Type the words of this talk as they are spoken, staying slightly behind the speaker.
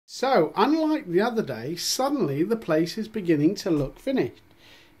So, unlike the other day, suddenly the place is beginning to look finished.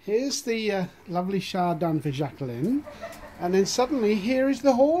 Here's the lovely shower done for Jacqueline, and then suddenly here is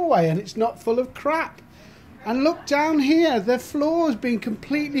the hallway, and it's not full of crap. And look down here, the floor's been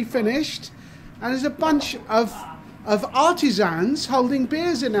completely finished, and there's a bunch of artisans holding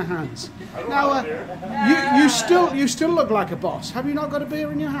beers in their hands. Now, you still look like a boss. Have you not got a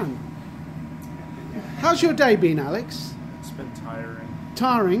beer in your hand? How's your day been, Alex? It's been tiring.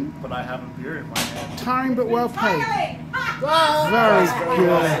 Tiring? But I have a beer in my hand. Tiring but well paid. Very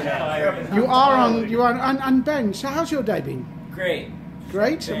good. You are, and Ben, so how's your day been? Great.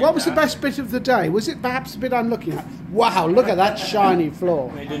 Great. What was the best bit of the day? Was it perhaps the bit I'm looking at? Wow, look at that shiny floor.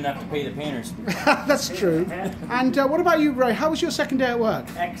 We didn't have to pay the painters. That's true. And what about you, Ray? How was your second day at work?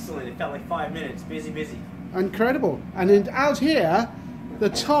 Excellent. It felt like 5 minutes. Busy. Incredible. And then out here, the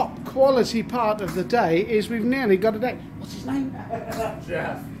top quality part of the day is we've nearly got a day. What's his name?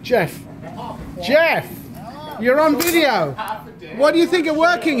 Jeff. Jeff! You're on video. What do you think of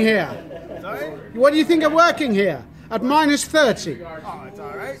working here? Sorry? What do you think of working here? At minus 30. Oh, it's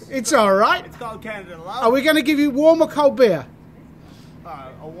alright. It's alright. It's called Canada Love. Are we going to give you warm or cold beer?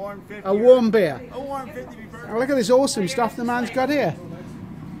 A warm 50. A warm beer. A warm 50 be perfect. Oh, look at this awesome stuff the man's got here.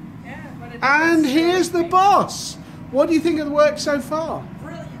 And here's the boss. What do you think of the work so far?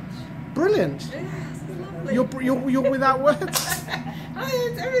 Brilliant. Brilliant. Yes, lovely. You're without words.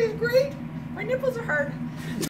 Everything's great. My nipples are hard.